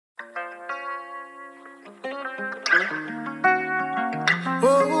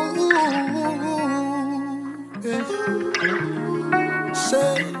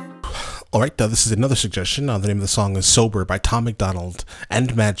Alright, now this is another suggestion. The name of the song is Sober by Tom MacDonald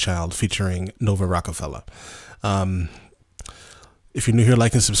and Madchild featuring Nova Rockafeller. If you're new here,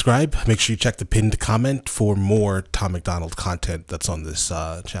 like and subscribe. Make sure you check the pinned comment for more Tom MacDonald content that's on this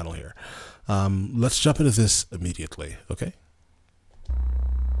channel here. Let's jump into this immediately, okay?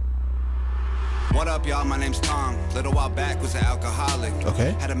 What up, y'all? My name's Tom. Little while back was an alcoholic.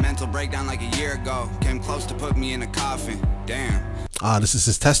 Okay. Had a mental breakdown like a year ago. Came close to put me in a coffin. Damn. This is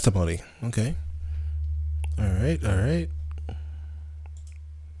his testimony. Okay. Alright. A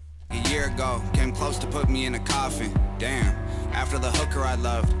year ago, came close to put me in a coffin. Damn. After the hooker I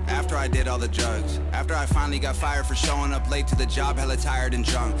loved, after I did all the drugs, after I finally got fired for showing up late to the job, hella tired and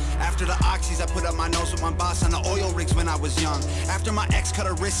drunk, after the oxys I put up my nose with my boss on the oil rigs when I was young, after my ex cut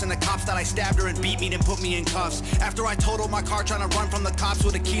her wrists and the cops thought I stabbed her and beat me then put me in cuffs, after I totaled my car trying to run from the cops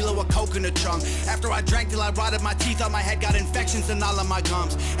with a kilo of coke in the trunk, after I drank till I rotted my teeth out my head, got infections in all of my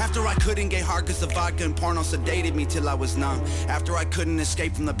gums, after I couldn't get hard cause the vodka and porno sedated me till I was numb, after I couldn't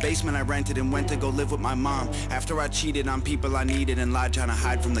escape from the basement I rented and went to go live with my mom, after I cheated on people I needed and lied trying to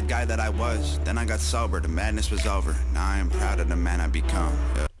hide from the guy that I was. Then I got sober, the madness was over. Now I am proud of the man I become.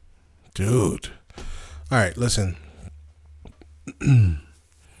 Yeah. Dude. Alright, listen.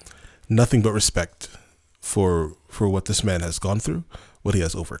 Nothing but respect for what this man has gone through, what he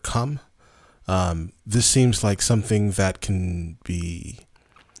has overcome. This seems like something that can be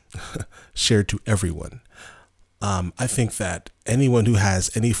shared to everyone. I think that anyone who has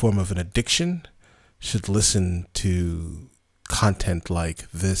any form of an addiction should listen to content like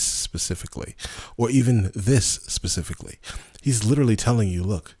this specifically, or even this specifically. He's literally telling you,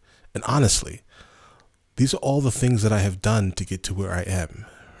 look, and honestly, these are all the things that I have done to get to where I am,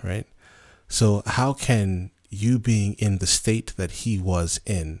 right? So how can you being in the state that he was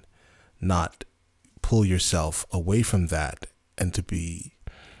in not pull yourself away from that and to be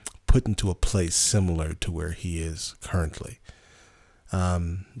put into a place similar to where he is currently?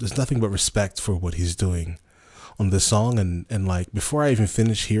 There's nothing but respect for what he's doing on this song, and like before I even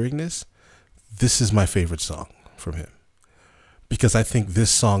finish hearing this is my favorite song from him, because I think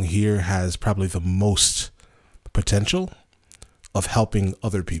this song here has probably the most potential of helping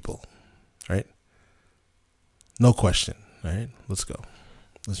other people, right? No question. All right, let's go.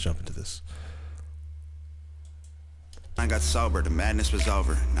 Let's jump into this. I got sober, the madness was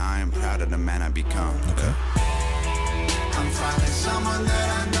over. Now I am proud of the man I become. Okay. I'm finally someone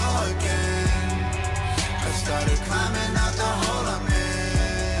that I know again. I started climbing out the hole I'm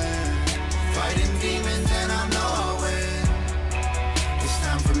in, fighting demons and I know I'll win. It's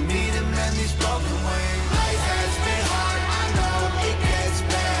time for me to mend these broken wings. Life has been hard, I know it gets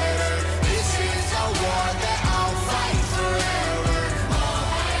better. This is a war that I'll fight forever.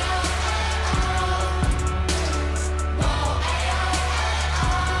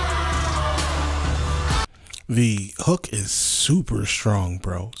 The hook is super strong,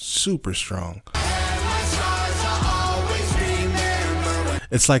 bro. Super strong.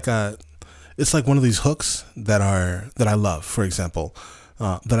 It's like one of these hooks that I love, for example,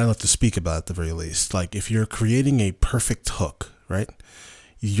 that I love to speak about at the very least. Like if you're creating a perfect hook, right?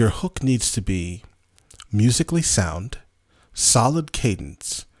 Your hook needs to be musically sound, solid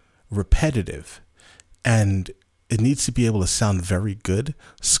cadence, repetitive, and it needs to be able to sound very good,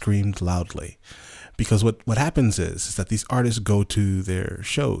 screamed loudly. Because what happens is that these artists go to their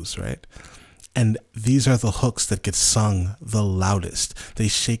shows, right? And these are the hooks that get sung the loudest. They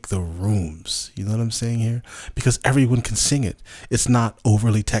shake the rooms. You know what I'm saying here? Because everyone can sing it. It's not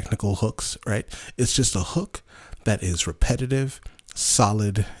overly technical hooks, right? It's just a hook that is repetitive,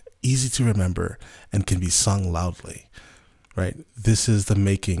 solid, easy to remember, and can be sung loudly, right? This is the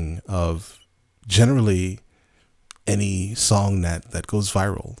making of generally any song that goes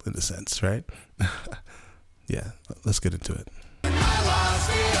viral in a sense, right? Yeah, let's get into it. I lost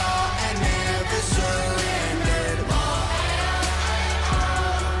it all and never surrendered.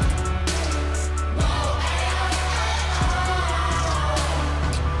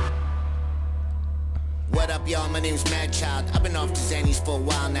 What up, y'all? My name's Madchild. I've been off the Xannies for a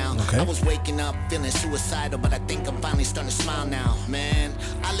while now. Okay. I was waking up feeling suicidal, but I think I'm finally starting to smile now. Man,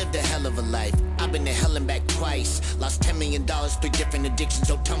 I lived a hell of a life. I've been to hell and back twice. Lost $10 million through different addictions.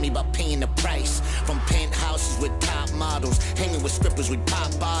 Don't tell me about paying the price. From penthouses with top models, hanging with strippers with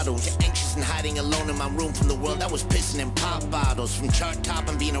pop bottles. Anxious and hiding alone in my room from the world. I was pissing in pop bottles. From chart top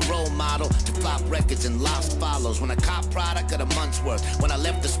and being a role model to flop records and lost follows. When I cop product, got a month's worth. When I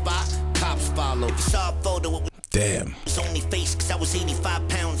left the spot, cops followed. If you saw a photo, it was Damn. only face cause I was 85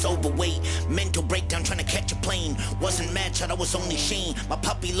 pounds overweight. Mental breakdown trying to catch a plane. Wasn't Madchild, I was only Shane. My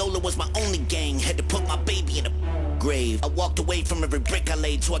puppy Lola was my only gang. Had to put my baby in a grave. I walked away from every brick I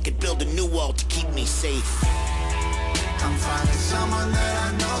laid so I could build a new wall to keep me safe. I'm finding someone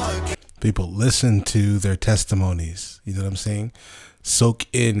that I know again. People, listen to their testimonies. You know what I'm saying? Soak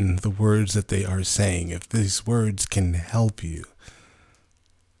in the words that they are saying. If these words can help you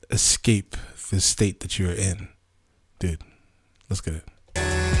escape the state that you're in, dude, let's get it. I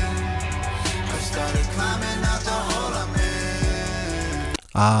started climbing out the hole I'm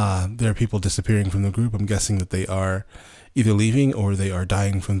in. There are people disappearing from the group. I'm guessing that they are either leaving or they are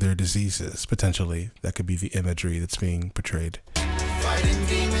dying from their diseases, potentially. That could be the imagery that's being portrayed. Fighting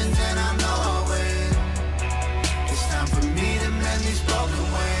demons and I know I'll win. It's time for me to mend these broken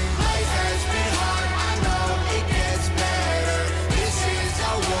wings. Life has been hard, I know it gets better. This is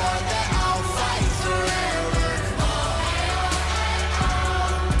a war that I'll fight forever.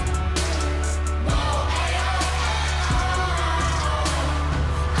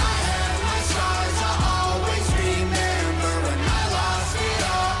 I have my scars, I'll always remember when I lost it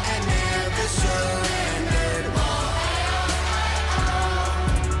all and never surrendered.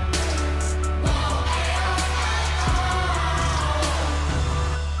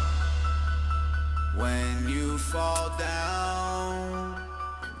 When you fall down,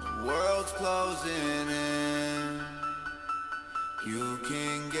 the world's closing in. You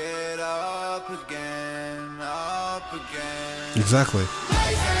can get up again, up again. Exactly.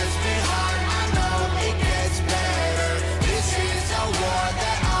 Life has been hard, I know it gets better. This is a war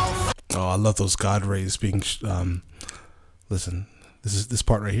that I'll Oh, I love those God rays being. Listen, this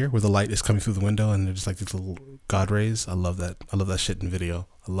part right here where the light is coming through the window and they're just like these little God rays. I love that. I love that shit in video.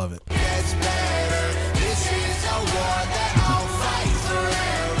 I love it. gets better. This is a war that I'll fight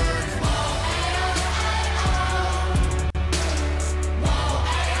forever.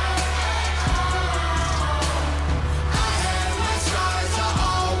 I have my scars, I'll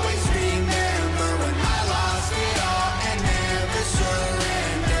always remember when I lost it all and never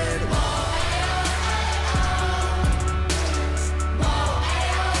surrendered.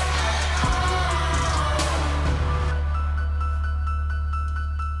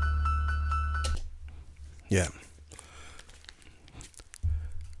 Yeah.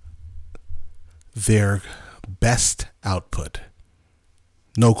 Their best output.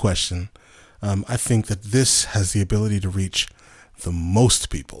 No question. I think that this has the ability to reach the most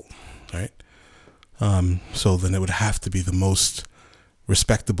people, right? So then it would have to be the most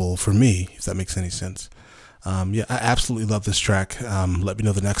respectable for me, if that makes any sense. Yeah, I absolutely love this track. Let me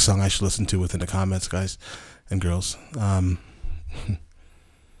know the next song I should listen to within the comments, guys and girls. You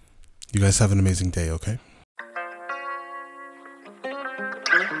guys have an amazing day, okay?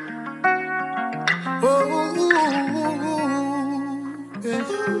 Oh, yeah.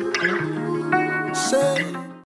 Say